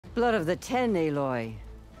Blood of the Ten, Aloy.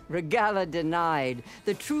 Regala denied.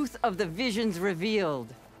 The truth of the visions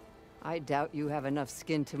revealed. I doubt you have enough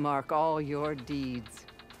skin to mark all your deeds.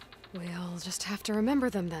 We'll just have to remember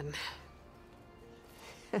them then.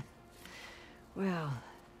 Well,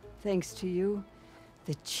 thanks to you,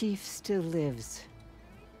 the Chief still lives.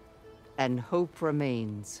 And hope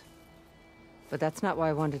remains. But that's not why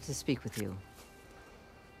I wanted to speak with you.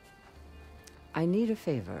 I need a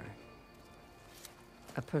favor.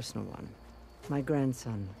 A personal one. My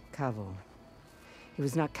grandson, Cavo. He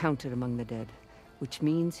was not counted among the dead, which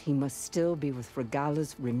means he must still be with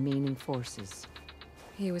Regala's remaining forces.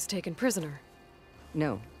 He was taken prisoner?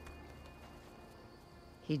 No.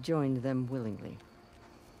 He joined them willingly.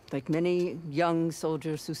 Like many young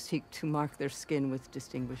soldiers who seek to mark their skin with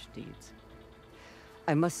distinguished deeds.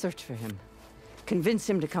 I must search for him. Convince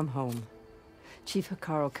him to come home. Chief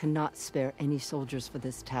Hikaru cannot spare any soldiers for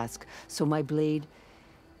this task, so my blade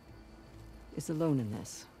is alone in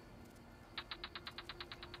this.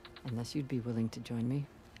 Unless you'd be willing to join me.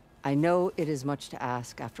 I know it is much to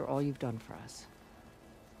ask after all you've done for us.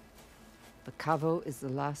 But Cavo is the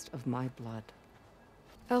last of my blood.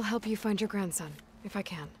 I'll help you find your grandson, if I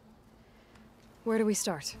can. Where do we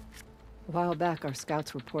start? A while back, our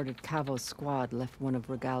scouts reported Cavo's squad left one of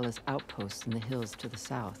Regala's outposts in the hills to the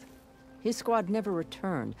south. His squad never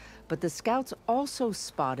returned, but the scouts also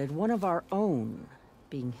spotted one of our own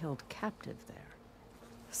being held captive there.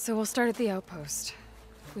 So we'll start at the outpost.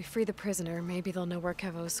 If we free the prisoner, maybe they'll know where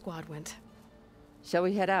Cavo's squad went. Shall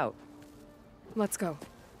we head out? Let's go.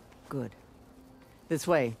 Good. This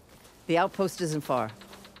way. The outpost isn't far.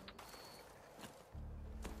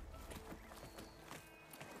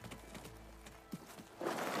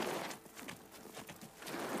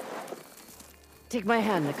 Take my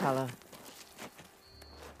hand, Nikala.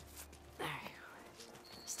 There.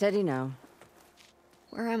 Steady now.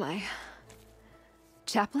 Where am I?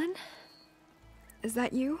 Chaplain? Is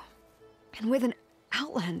that you? And with an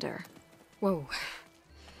Outlander. Whoa.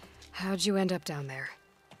 How'd you end up down there?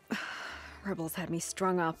 Rebels had me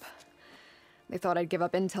strung up. They thought I'd give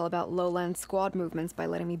up intel about lowland squad movements by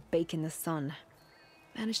letting me bake in the sun.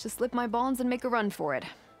 Managed to slip my bonds and make a run for it.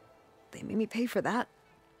 They made me pay for that.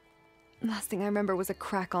 Last thing I remember was a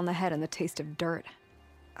crack on the head and the taste of dirt.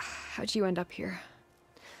 How'd you end up here?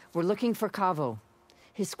 We're looking for Cavo.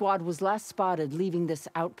 His squad was last spotted leaving this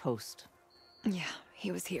outpost. Yeah,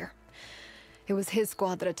 he was here. It was his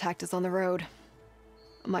squad that attacked us on the road.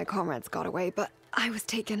 My comrades got away, but I was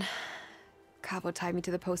taken. Cavo tied me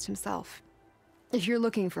to the post himself. If you're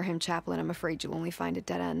looking for him, Chaplain, I'm afraid you'll only find a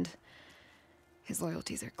dead end. His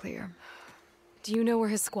loyalties are clear. Do you know where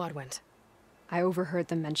his squad went? I overheard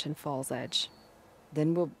them mention Fall's Edge.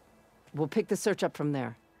 Then we'll pick the search up from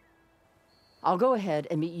there. I'll go ahead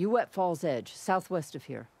and meet you at Fall's Edge, southwest of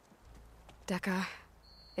here. Dekka,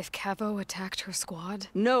 if Cavo attacked her squad?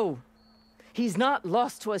 No! He's not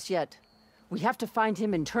lost to us yet. We have to find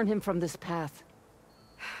him and turn him from this path.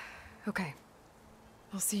 Okay.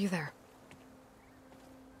 I'll see you there.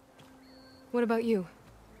 What about you?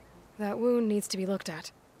 That wound needs to be looked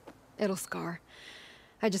at. It'll scar.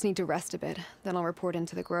 I just need to rest a bit, then I'll report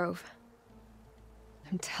into the Grove.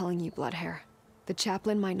 I'm telling you, Bloodhair. The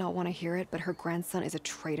chaplain might not want to hear it, but her grandson is a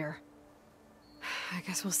traitor. I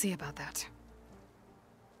guess we'll see about that.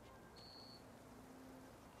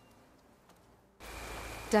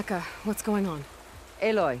 Dekka, what's going on?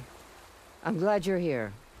 Aloy, I'm glad you're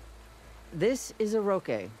here. This is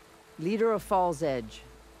Aroke, leader of Fall's Edge.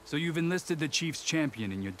 So you've enlisted the Chief's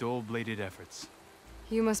champion in your dull-bladed efforts.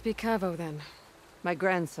 You must be Cavo, then. My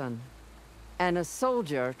grandson. And a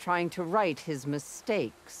soldier trying to right his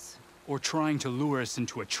mistakes. Or trying to lure us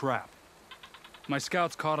into a trap. My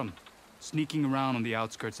scouts caught him, sneaking around on the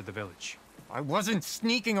outskirts of the village. I wasn't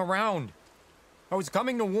sneaking around. I was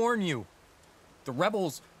coming to warn you. The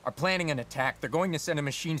rebels are planning an attack. They're going to send a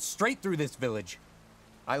machine straight through this village.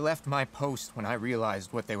 I left my post when I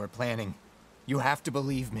realized what they were planning. You have to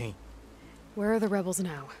believe me. Where are the rebels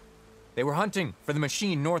now? They were hunting for the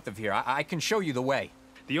machine north of here. I can show you the way.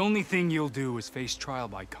 The only thing you'll do is face trial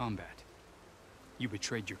by combat. You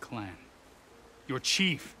betrayed your clan. Your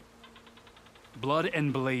chief. Blood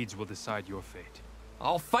and blades will decide your fate.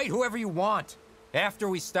 I'll fight whoever you want, after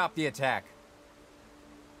we stop the attack.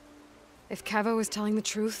 If Cavo is telling the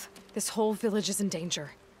truth, this whole village is in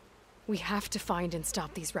danger. We have to find and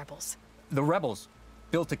stop these rebels. The rebels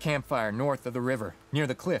built a campfire north of the river, near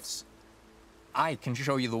the cliffs. I can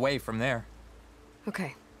show you the way from there.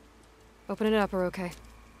 Okay. Open it up, Aroke.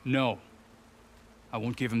 No. I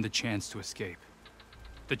won't give him the chance to escape.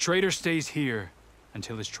 The traitor stays here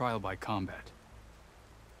until his trial by combat.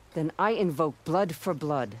 Then I invoke blood for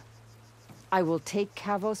blood. I will take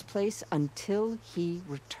Cavo's place until he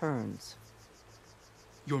returns.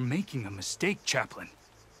 You're making a mistake, Chaplain.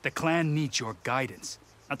 The clan needs your guidance,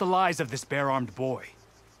 not the lies of this bare-armed boy.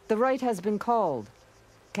 The right has been called.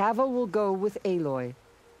 Cavo will go with Aloy.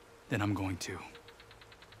 Then I'm going to.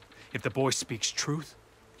 If the boy speaks truth,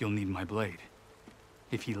 you'll need my blade.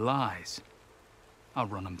 If he lies, I'll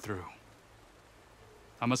run him through.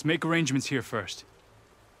 I must make arrangements here first.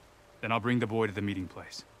 Then I'll bring the boy to the meeting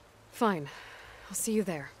place. Fine. I'll see you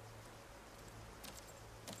there.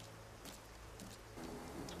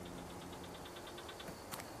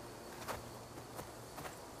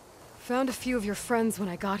 Found a few of your friends when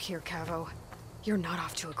I got here, Cavo. You're not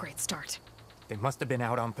off to a great start. They must have been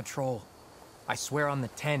out on patrol. I swear on the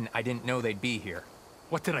 10, I didn't know they'd be here.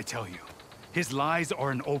 What did I tell you? His lies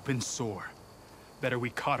are an open sore. Better we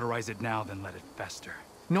cauterize it now than let it fester.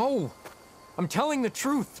 No! I'm telling the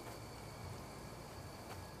truth!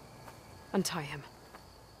 Untie him.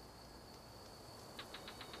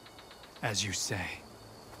 As you say.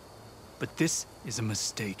 But this is a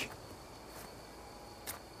mistake.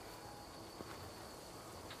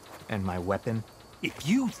 And my weapon? If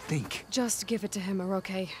you think... Just give it to him,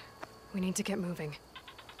 Oroke. We need to get moving.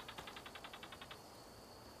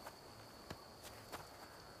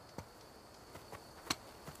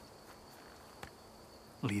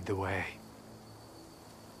 Lead the way.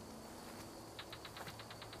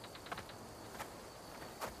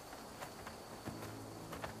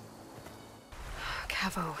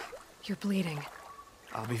 Cavo, you're bleeding.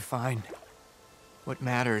 I'll be fine. What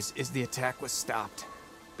matters is the attack was stopped.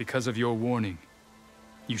 Because of your warning,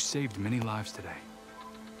 you saved many lives today.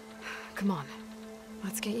 Come on.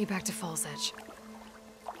 Let's get you back to Fall's Edge.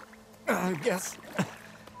 I guess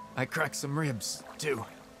I cracked some ribs, too.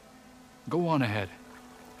 Go on ahead.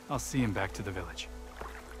 I'll see him back to the village.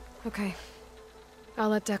 Okay. I'll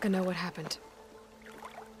let Dekka know what happened.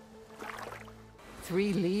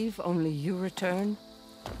 3 leave, only you return?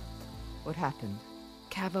 What happened?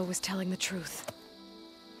 Cavo was telling the truth.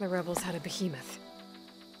 The rebels had a behemoth.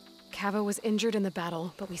 Cavo was injured in the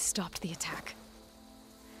battle, but we stopped the attack.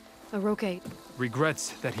 Oroke...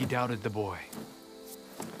 Regrets that he doubted the boy.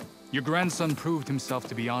 Your grandson proved himself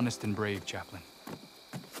to be honest and brave, Chaplain.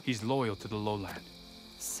 He's loyal to the lowland.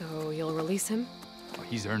 So you'll release him? Well,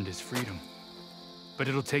 he's earned his freedom. But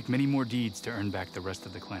it'll take many more deeds to earn back the rest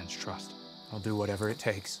of the clan's trust. I'll do whatever it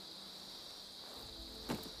takes.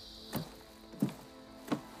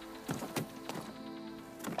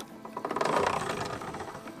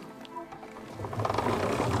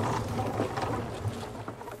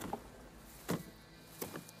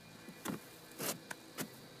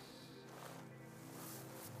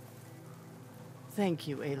 Thank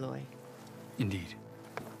you, Aloy. Indeed.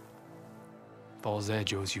 Fall's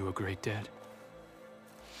Edge owes you a great debt.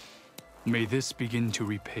 May this begin to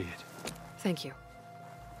repay it. Thank you.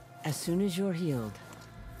 As soon as you're healed,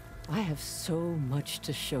 I have so much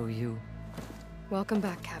to show you. Welcome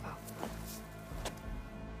back, Cavo.